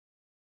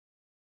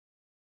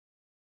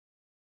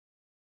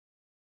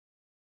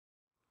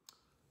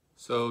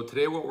So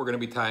today what we're going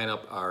to be tying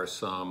up are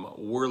some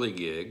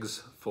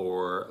whirligigs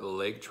for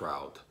lake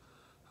trout.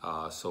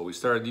 So we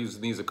started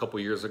using these a couple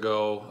years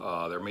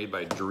ago. They're made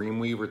by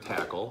Dreamweaver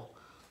tackle.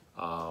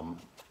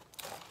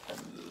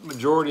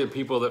 Majority of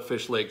people that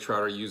fish lake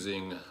trout are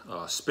using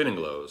spinning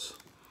glows.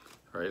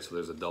 All right, so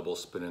there's a double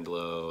spinning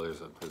glow.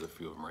 There's a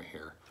few of them right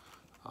here.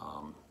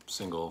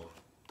 Single,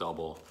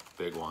 double,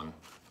 big one,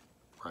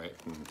 right?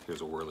 And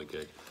here's a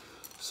whirligig.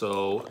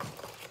 So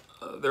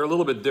they're a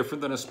little bit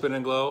different than a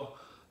spinning glow.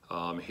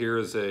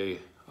 Here's a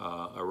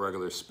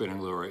regular spinning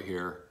glow right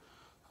here.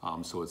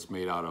 So it's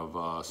made out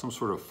of some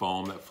sort of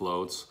foam that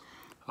floats,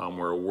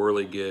 where a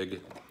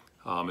whirligig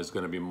is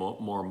going to be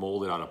more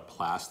molded out of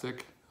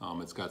plastic.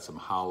 It's got some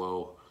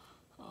hollow,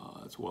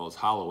 as well as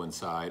hollow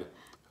inside.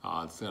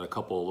 It's got a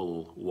couple of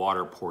little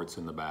water ports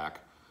in the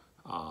back.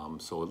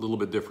 So a little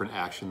bit different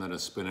action than a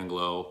spinning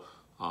glow.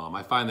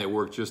 I find they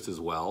work just as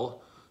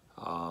well.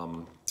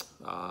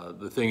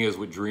 The thing is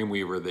with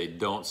Dreamweaver, they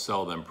don't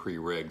sell them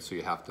pre-rigged, so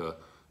you have to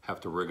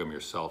rig them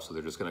yourself. So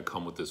they're just going to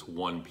come with this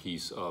one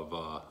piece of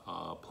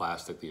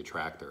plastic, the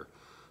attractor.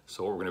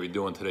 So what we're going to be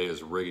doing today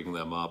is rigging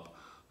them up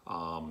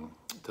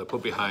to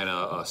put behind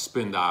a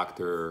spin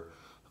doctor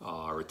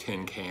or a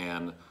tin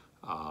can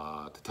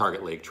to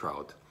target lake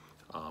trout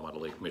out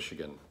of Lake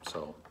Michigan.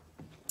 So,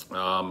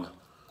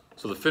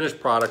 so the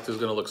finished product is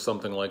going to look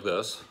something like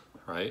this,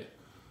 right?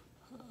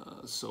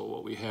 So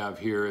what we have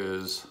here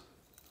is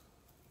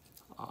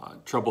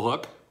treble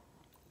hook,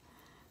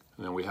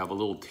 and then we have a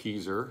little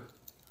teaser.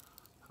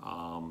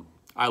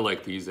 I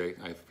like these.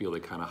 I feel they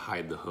kind of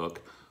hide the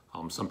hook.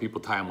 Some people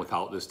tie them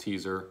without this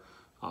teaser.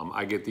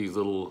 I get these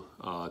little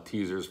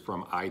teasers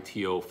from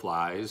ITO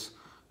Flies.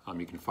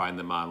 You can find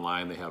them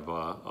online. They have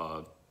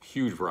a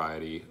huge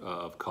variety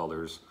of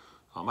colors.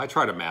 I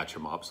try to match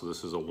them up. So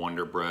this is a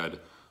Wonder Bread.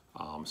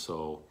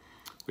 So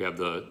we have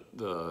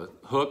the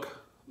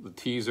hook, the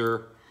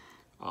teaser,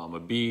 a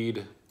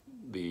bead,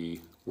 the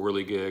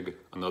whirligig,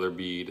 another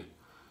bead,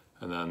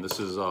 and then this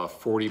is a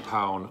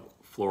 40-pound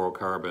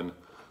fluorocarbon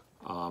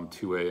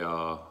to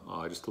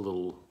a just a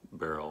little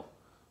barrel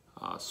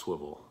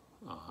swivel.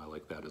 I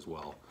like that as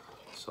well.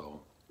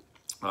 So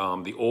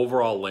the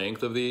overall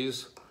length of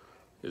these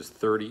is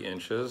 30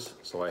 inches.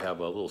 So I have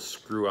a little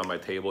screw on my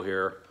table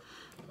here.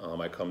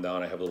 I come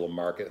down, I have a little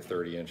mark at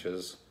 30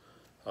 inches,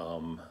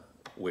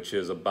 which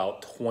is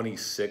about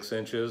 26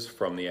 inches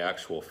from the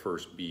actual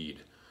first bead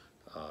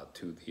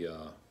to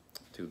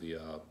the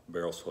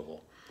barrel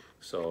swivel.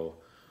 So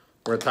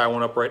we're gonna tie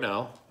one up right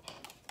now.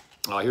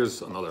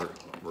 Here's another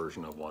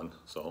version of one.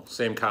 So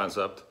same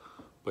concept,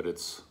 but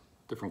it's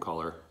different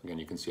color. Again,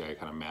 you can see I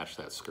kind of matched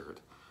that skirt.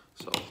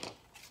 So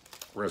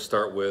we're gonna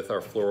start with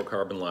our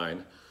fluorocarbon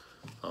line.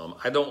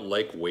 I don't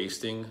like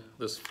wasting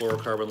this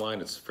fluorocarbon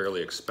line. It's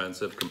fairly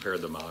expensive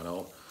compared to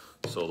mono.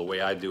 So the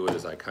way I do it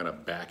is I kind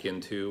of back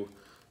into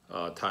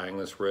tying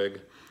this rig.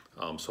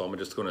 So I'm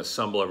just gonna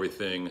assemble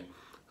everything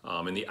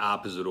in the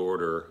opposite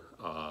order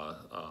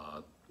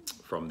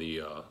from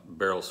the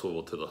barrel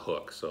swivel to the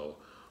hook. So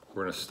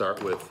we're gonna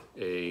start with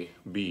a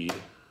bead.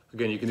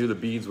 Again, you can do the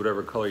beads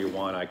whatever color you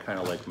want. I kind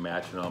of like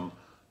matching them.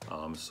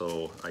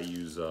 So I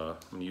use, I'm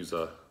gonna use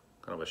a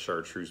kind of a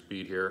chartreuse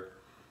bead here.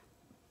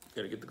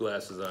 Gotta get the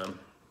glasses on.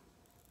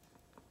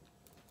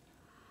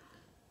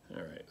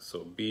 All right,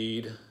 so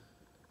bead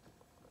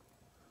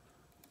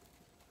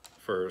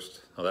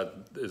first. Now that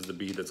is the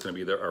bead that's gonna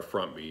be our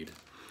front bead.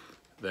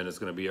 Then it's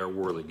gonna be our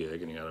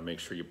whirligig, and you gotta make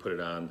sure you put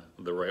it on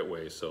the right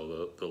way,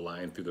 so the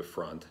line through the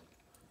front.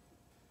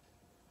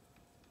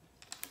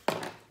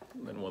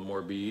 And then one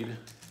more bead.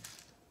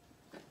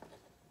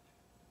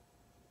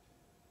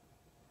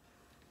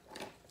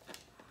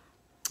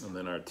 And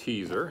then our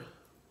teaser.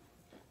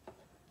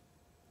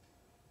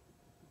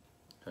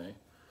 Okay.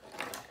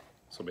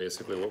 So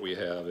basically what we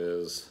have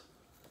is,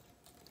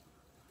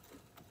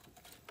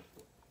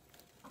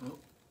 oh,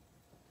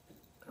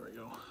 there we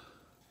go.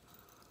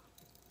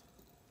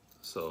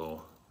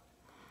 So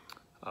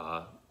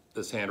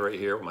this hand right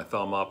here with my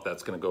thumb up,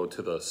 that's gonna go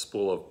to the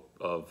spool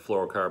of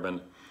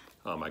fluorocarbon.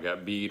 I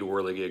got bead,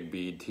 whirligig,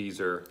 bead,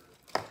 teaser,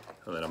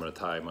 and then I'm gonna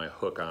tie my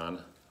hook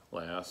on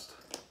last.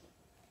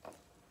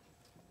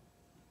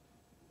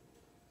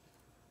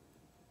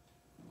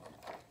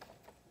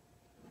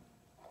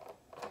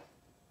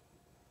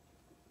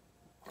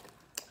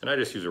 And I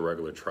just use a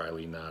regular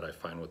tri-lead knot. I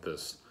find with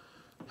this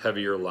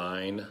heavier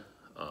line,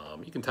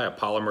 you can tie a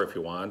polymer if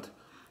you want.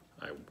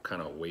 I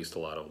kind of waste a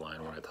lot of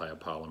line when I tie a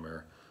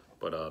polymer,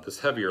 but this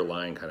heavier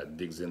line kind of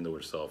digs into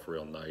itself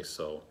real nice,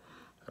 so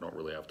I don't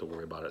really have to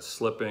worry about it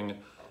slipping.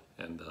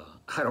 And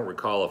I don't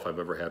recall if I've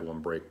ever had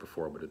one break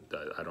before, but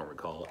I don't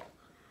recall it.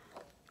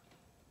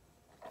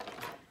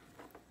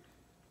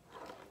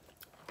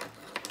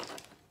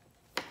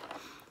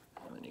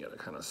 And then you gotta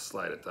kind of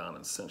slide it down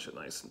and cinch it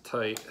nice and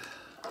tight.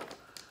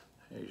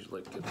 I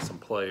usually like getting some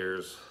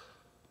pliers.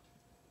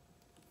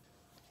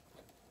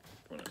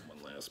 One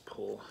last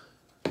pull.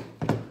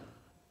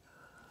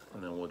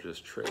 And then we'll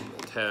just trim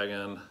the tag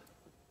end.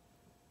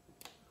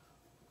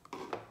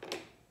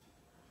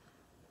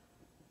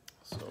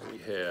 So we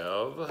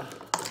have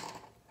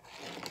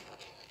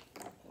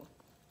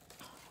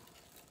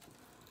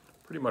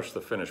pretty much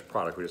the finished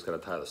product. We just got to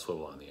tie the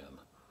swivel on the end.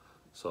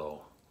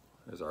 So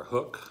there's our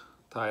hook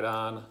tied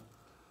on,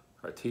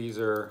 our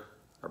teaser,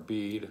 our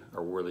bead,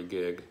 our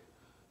whirligig,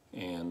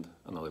 and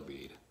another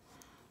bead.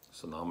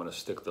 So now I'm going to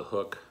stick the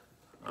hook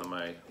on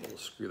my little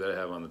screw that I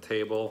have on the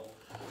table.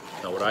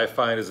 Now what I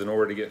find is in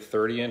order to get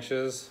 30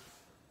 inches,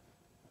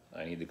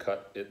 I need to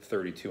cut it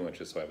 32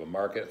 inches. So I have a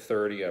mark at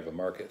 30, I have a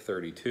mark at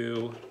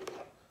 32.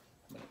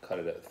 I'm going to cut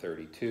it at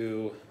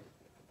 32.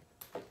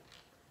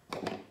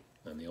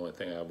 And the only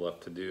thing I have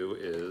left to do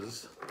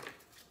is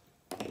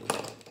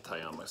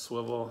tie on my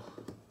swivel.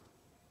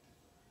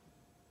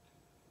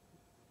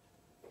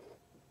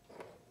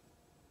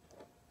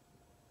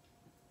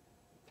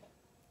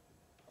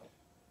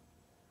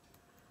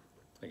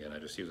 Again, I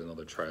just use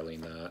another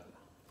tri-lead knot.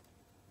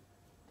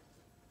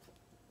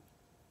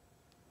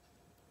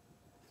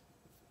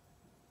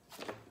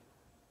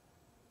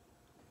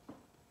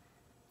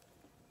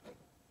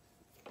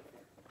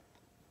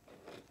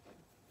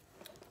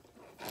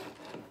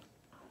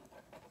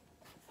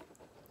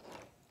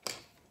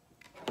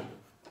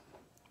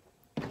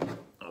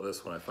 Now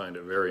this one I find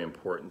it very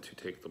important to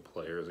take the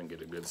pliers and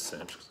get a good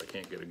cinch because I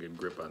can't get a good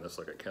grip on this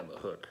like I can the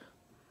hook.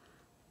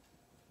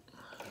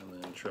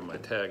 And then trim my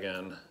tag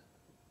end.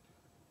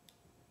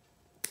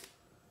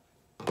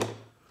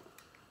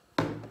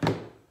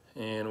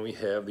 And we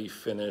have the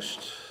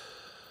finished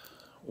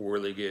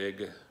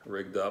whirligig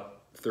rigged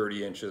up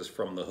 30 inches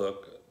from the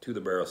hook to the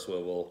barrel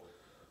swivel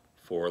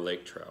for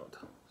lake trout.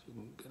 So you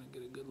can kind of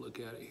get a good look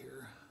at it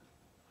here.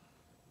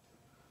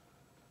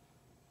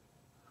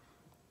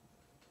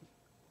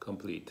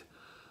 Complete.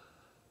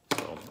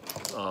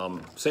 So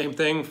same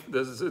thing.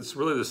 It's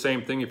really the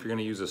same thing if you're going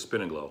to use a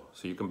spin and glow.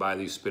 So you can buy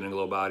these spin and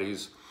glow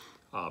bodies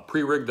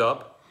pre-rigged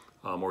up,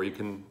 or you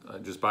can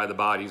just buy the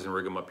bodies and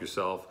rig them up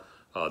yourself.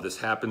 This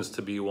happens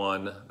to be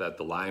one that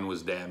the line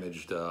was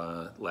damaged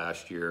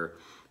last year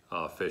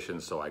fishing,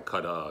 so I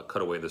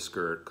cut away the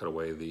skirt, cut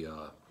away the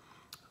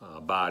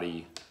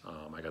body.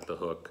 I got the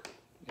hook,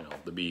 you know,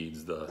 the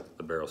beads, the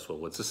barrel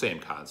swivel. It's the same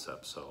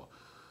concept. So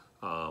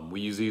we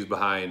use these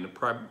behind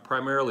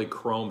primarily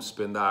chrome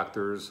spin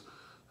doctors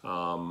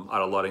out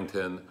of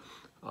Ludington,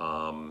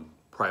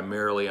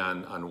 primarily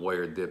on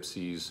wire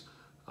dipsies,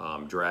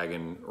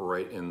 dragging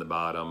right in the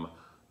bottom.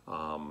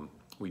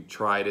 We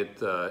tried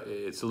it.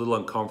 It's a little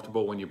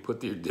uncomfortable when you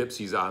put your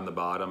dipsies on the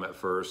bottom at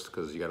first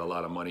because you got a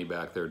lot of money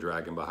back there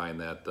dragging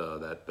behind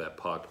that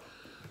puck.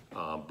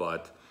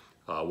 But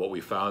what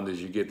we found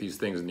is you get these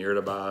things near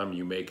the bottom,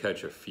 you may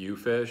catch a few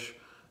fish.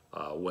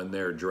 When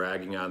they're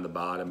dragging on the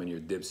bottom and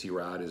your dipsy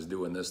rod is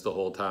doing this the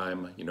whole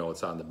time, you know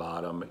it's on the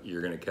bottom,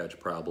 you're going to catch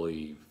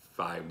probably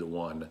 5 to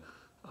 1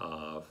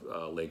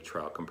 lake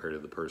trout compared to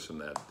the person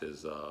that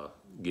is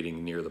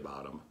getting near the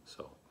bottom.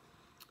 So.